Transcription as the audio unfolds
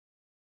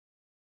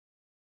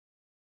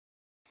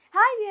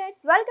Hi viewers,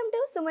 welcome to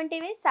Suman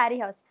TV sorry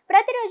house.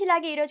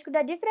 ప్రతిరోజులాగే ఈ రోజు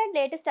కూడా డిఫరెంట్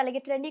లేటెస్ట్ అలాగే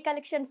ట్రెండీ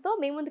కలెక్షన్స్ తో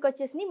మీ ముందుకు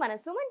వచ్చేసింది మన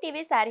సుమన్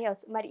టీవీ సారీ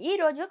హౌస్. మరి ఈ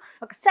రోజు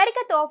ఒక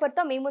సరికొత్త ఆఫర్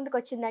తో మీ ముందుకు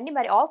వచ్చిందండి.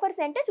 మరి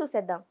ఆఫర్స్ ఏంటో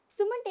చూసేద్దాం.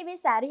 సుమన్ టీవీ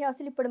సారీ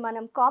హౌస్ ఇప్పుడు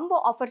మనం కాంబో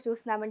ఆఫర్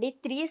చూస్తున్నామండి.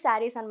 3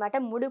 సారీస్ అన్నమాట.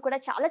 3 కూడా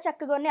చాలా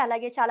చక్కగా ఉన్నాయి,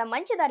 అలాగే చాలా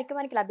మంచి ధరకి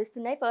మనకి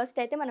లభిస్తున్నాయి.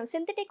 ఫస్ట్ అయితే మనం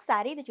సింథటిక్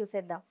సారీ ఇది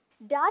చూసేద్దాం.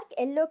 డార్క్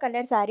ఎల్లో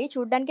కలర్ సారీ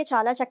చూడడానికి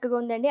చాలా చక్కగా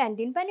ఉందండి. అండ్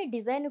దీనిపైన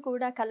డిజైన్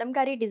కూడా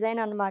కలంకారీ డిజైన్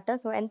అన్నమాట.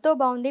 సో ఎంతో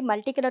బాగుంది.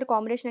 మల్టీ కలర్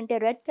కాంబినేషన్, అంటే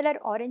red colour,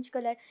 orange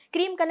colour,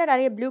 cream colour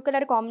అలాగే బ్లూ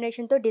కలర్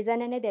కాంబినేషన్తో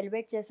డిజైన్ అనేది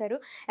ఎలివేట్ చేశారు.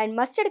 అండ్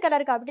మస్టర్డ్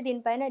కలర్ కాబట్టి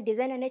దీనిపైన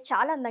డిజైన్ అనేది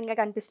చాలా అందంగా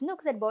కనిపిస్తుంది.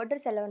 ఒకసారి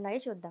బోర్డర్స్ ఎలా ఉన్నాయో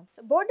చూద్దాం.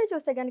 బోర్డర్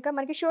చూస్తే కనుక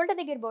మనకి షోల్డర్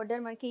దగ్గర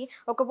బోర్డర్ మనకి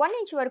ఒక 1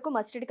 ఇంచ్ వరకు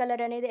మస్టర్డ్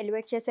కలర్ అనేది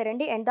ఎలివేట్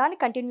చేశారండి. అండ్ దాని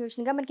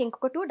కంటిన్యూషన్గా మనకి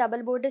ఇంకొక 2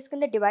 డబుల్ బోర్డర్స్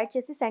కింద డివైడ్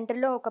చేసి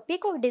సెంటర్లో ఒక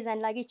పీకాక్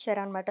డిజైన్ లాగా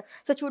ఇచ్చారనమాట.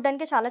 సో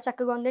చూడడానికి చాలా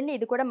చక్కగా ఉందండి.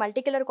 ఇది కూడా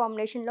మల్టీ కలర్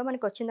కాంబినేషన్లో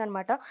మనకి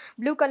వచ్చిందనమాట.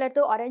 బ్లూ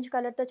కలర్తో ఆరెంజ్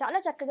కలర్తో చాలా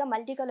చక్కగా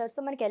మల్టీ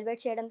కలర్స్తో మనకి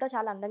ఎలివేట్ చేయడంతో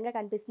చాలా అందంగా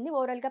కనిపిస్తుంది.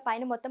 ఓవరాల్గా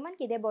పైన మొత్తం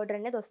మనకి ఇదే బోర్డర్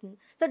అనేది వస్తుంది.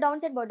 సో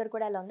డౌన్ సైడ్ బోర్డర్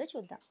కూడా ఎలా ఉందో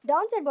చూద్దాం.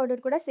 డౌన్ సైడ్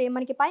బోర్డర్ కూడా సేమ్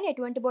మనకి పైన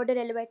ఎటువంటి బోర్డర్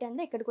ఎలివేట్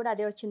అయిందో ఇక్కడ కూడా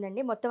అదే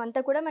వచ్చిందండి. మొత్తం అంతా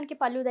కూడా మనకి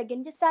పళ్ళు దగ్గర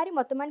నుంచి సారీ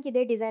మొత్తం మనకి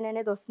ఇదే డిజైన్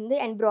అనేది వస్తుంది.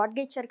 అండ్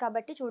బ్రాడ్గా ఇచ్చారు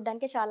కాబట్టి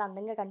చూడడానికి చాలా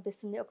అందంగా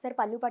కనిపిస్తుంది. ఒకసారి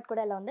పళ్ళు పట్టు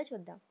కూడా ఎలా ఉందో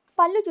చూద్దాం.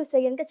 పళ్ళు చూస్తే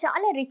కనుక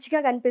చాలా రిచ్గా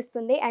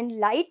కనిపిస్తుంది. అండ్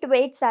లైట్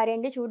వెయిట్ సారీ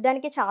అండి.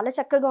 చూడడానికి చాలా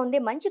చక్కగా ఉంది.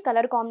 మంచి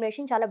కలర్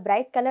కాంబినేషన్, చాలా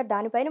బ్రైట్ కలర్,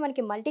 దానిపైన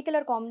మనకి మల్టీ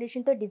కలర్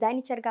కాంబినేషన్తో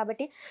డిజైన్ ఇచ్చారు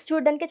కాబట్టి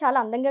చూడడానికి చాలా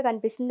అందంగా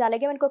కనిపిస్తుంది.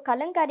 అలాగే మనకు ఒక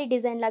కలంకారీ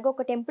డిజైన్ లాగా,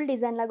 ఒక టెంపుల్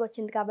డిజైన్ లాగా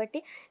వచ్చింది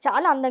కాబట్టి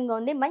చాలా అందంగా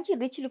ఉంది. మంచి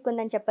రిచ్ లుక్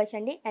ఉందని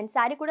చెప్పొచ్చండి. అండ్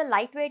శారీ కూడా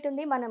లైట్ వెయిట్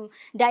ఉంది. మనం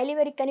డైలీ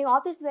వేర్కి కానీ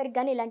ఆఫీస్ వేర్కి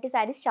కానీ ఇలాంటి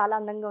శారీస్ చాలా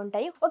అందంగా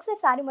ఉంటాయి.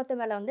 ఒకసారి శారీ మొత్తం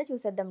ఎలా ఉందో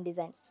చూసేద్దాం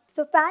డిజైన్.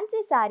 సో ఫ్యాన్సీ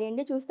శారీ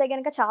అండి. చూస్తే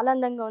కనుక చాలా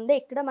అందంగా ఉంది.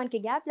 ఇక్కడ మనకి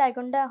గ్యాప్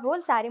లేకుండా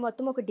హోల్ శారీ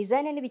మొత్తం ఒక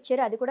డిజైన్ అనేది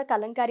ఇచ్చారు. అది కూడా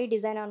కలంకారీ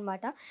డిజైన్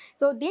అనమాట.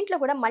 సో దీంట్లో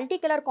కూడా మల్టీ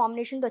కలర్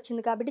కాంబినేషన్తో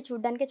వచ్చింది కాబట్టి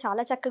చూడడానికి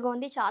చాలా చక్కగా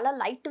ఉంది. చాలా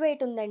లైట్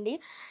వెయిట్ ఉందండి.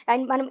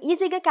 అండ్ మనం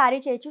ఈజీగా క్యారీ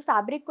చేయొచ్చు.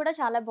 ఫ్యాబ్రిక్ కూడా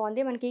చాలా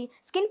బాగుంది. మనకి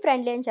స్కిన్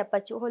ఫ్రెండ్లీ అని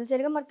చెప్పొచ్చు.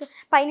 హోల్సేల్గా మనకి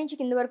పైనుంచి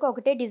కింద వరకు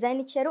ఒకటే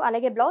డిజైన్ ఇచ్చారు.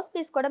 అలాగే బ్లౌజ్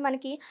పీస్ కూడా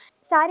మనకి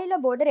శారీలో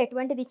బోర్డర్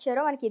ఎటువంటిది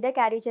ఇచ్చారో మనకి ఇదే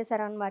క్యారీ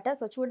చేశారనమాట.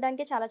 సో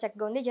చూడడానికి చాలా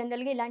చక్కగా ఉంది.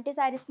 జనరల్గా ఇలాంటి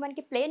శారీస్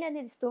మనకి ప్లేన్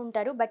అనేది ఇస్తూ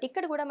ఉంటారు. బట్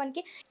ఇక్కడ కూడా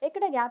మనకి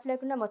ఎక్కడ గ్యాప్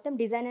లేకుండా మొత్తం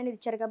డిజైన్ అనేది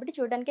ఇచ్చారు కాబట్టి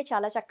చూడడానికి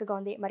చాలా చక్కగా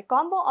ఉంది. మరి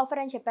కాంబో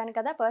ఆఫర్ అని చెప్పాను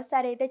కదా, ఫస్ట్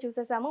శారీ అయితే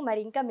చూసేసాము. మరి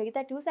ఇంకా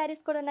మిగతా 2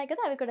 శారీస్ కూడా ఉన్నాయి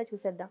కదా, అవి కూడా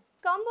చూసేద్దాం.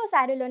 కాంబో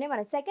శారీలోనే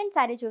మన సెకండ్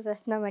శారీ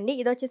చూసేస్తున్నామండి.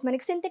 ఇది వచ్చేసి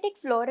మనకి synthetic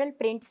floral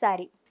print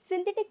sari.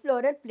 Synthetic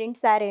floral print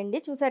sari అండి.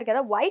 చూసారు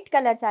కదా, వైట్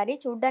కలర్ శారీ.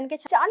 చూడడానికి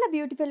చాలా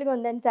బ్యూటిఫుల్ గా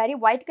ఉందండి శారీ.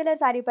 వైట్ కలర్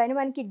శారీ పైన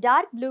మనకి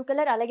డార్క్ బ్లూ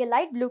కలర్ అలాగే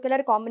లైట్ బ్లూ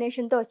కలర్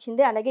కాంబినేషన్ తో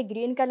వచ్చింది. అలాగే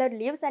గ్రీన్ కలర్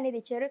లీవ్స్ అనేది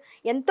ఇచ్చారు.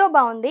 ఎంతో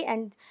బాగుంది.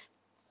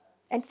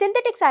 అండ్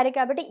సింథటిక్ శారీ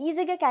కాబట్టి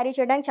ఈజీగా క్యారీ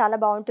చేయడానికి చాలా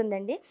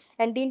బాగుంటుందండి.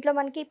 అండ్ దీంట్లో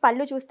మనకి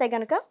పళ్ళు చూస్తే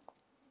కనుక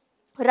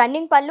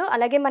రన్నింగ్ పళ్ళు,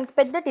 అలాగే మనకి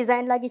పెద్ద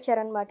డిజైన్ లాగా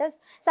ఇచ్చారనమాట.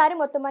 శారీ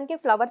మొత్తం మనకి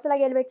ఫ్లవర్స్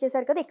లాగా ఎలివేట్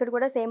చేశారు కదా, ఇక్కడ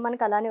కూడా సేమ్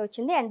మనకి అలానే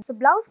వచ్చింది. అండ్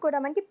బ్లౌజ్ కూడా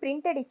మనకి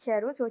ప్రింటెడ్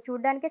ఇచ్చారు. సో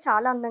చూడడానికి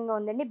చాలా అందంగా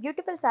ఉందండి.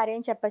 బ్యూటిఫుల్ శారీ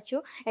అని చెప్పొచ్చు.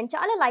 అండ్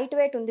చాలా లైట్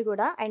వెయిట్ ఉంది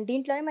కూడా. అండ్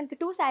దీంట్లోనే మనకి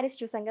 2 శారీస్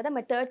చూసాం కదా,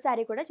 మరి థర్డ్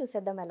శారీ కూడా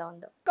చూసేద్దాం ఎలా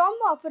ఉందో.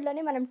 కాంబో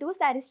ఆఫర్లోనే మనం 2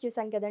 శారీస్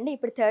చూసాం కదండి.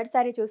 ఇప్పుడు థర్డ్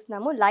శారీ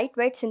చూస్తున్నాము. Light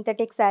weight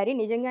synthetic sari.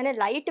 నిజంగానే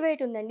లైట్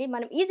వెయిట్ ఉందండి.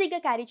 మనం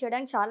ఈజీగా క్యారీ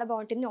చేయడానికి చాలా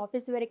బాగుంటుంది.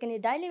 ఆఫీస్ వేర్ కానీ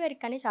డైలీ వేర్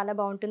కానీ చాలా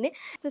బాగుంటుంది.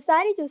 సో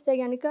శారీ చూస్తే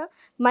కనుక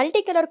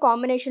మల్టీ కలర్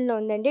కాంబినేషన్లో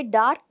ఉందండి.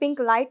 డార్క్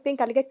పింక్, లైట్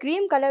పింక్, అలాగే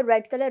cream colour,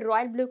 red colour,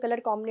 royal blue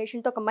colour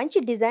కాంబినేషన్తో ఒక మంచి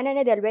డిజైన్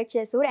అనేది ఎలివేట్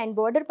చేశారు. అండ్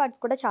బోర్డర్ పార్ట్స్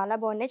కూడా చాలా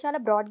బాగున్నాయి. చాలా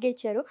బ్రాడ్గా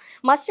ఇచ్చారు.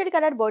 మస్టర్డ్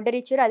కలర్ బోర్డర్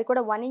ఇచ్చారు. అది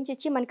కూడా 1 ఇంచ్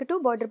ఇచ్చి మనకి 2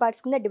 బోర్డర్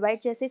పార్ట్స్ కింద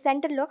డివైడ్ చేసి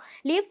సెంటర్లో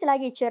లీవ్స్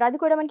లాగా ఇచ్చారు. అది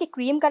కూడా మనకి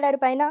క్రీమ్ కలర్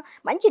పైన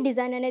మంచి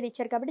డిజైన్ అనేది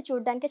ఇచ్చారు కాబట్టి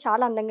చూడడానికి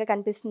చాలా అందంగా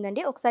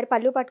కనిపిస్తుందండి. ఒకసారి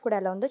పళ్ళు పట్టు కూడా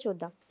ఎలా ఉందో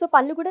చూద్దాం. సో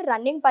పళ్ళు కూడా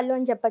రన్నింగ్ పళ్ళు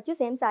అని చెప్పొచ్చు.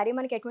 సేమ్ శారీ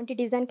మనకి ఎటువంటి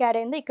డిజైన్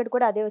క్యారీ అయిందో ఇక్కడ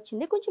కూడా అదే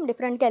వచ్చింది. కొంచెం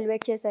డిఫరెంట్గా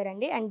ఎలివేట్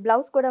చేశారండి. అండ్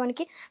బ్లౌజ్ కూడా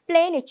మనకి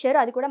ప్లెయిన్ ఇచ్చారు.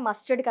 అది కూడా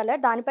మస్టర్డ్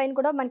కలర్, దానిపైన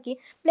కూడా మనకి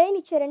ప్లెయిన్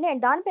ఇచ్చారండి.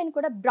 అండ్ దానిపైన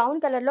కూడా బ్రౌన్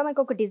కలర్లో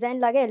మనకు ఒక డిజైన్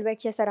లాగా ఎలివేట్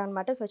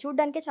చేశారనమాట. సో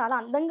చూడడానికి చాలా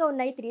అందంగా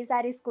ఉన్నాయి 3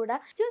 శారీస్ కూడా.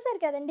 చూసారు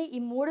కదండి, ఈ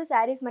 3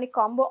 శారీస్ మనకి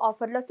కాంబో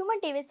ఆఫర్లో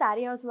సుమన్ టీవీ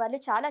సారీ హౌస్ వాళ్ళు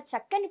చాలా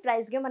చక్కని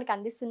ప్రైస్గా మనకు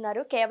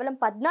అందిస్తున్నారు. కేవలం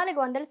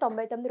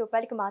 1499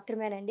 రూపాయలకి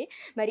మాత్రమేనండి.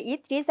 మరి ఈ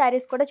 3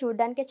 శారీస్ కూడా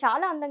చూడడానికి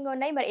చాలా అందంగా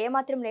ఉన్నాయి. మరి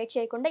ఏమాత్రం లేట్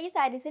చేయకుండా ఈ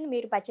శారీస్ని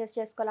మీరు పర్చేస్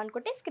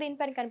చేసుకోవాలనుకుంటే స్క్రీన్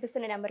పైన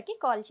కనిపిస్తున్న నెంబర్కి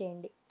కాల్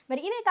చేయండి.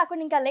 మరి ఇవే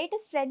కాకుండా ఇంకా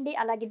లేటెస్ట్ ట్రెండీ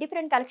అలాగే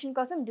డిఫరెంట్ కలెక్షన్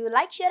కోసం డూ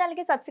లైక్, షేర్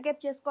అలాగే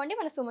సబ్స్క్రైబ్ చేసుకోండి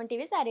మన సుమన్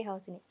టీవీ సారీ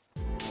హౌస్ని.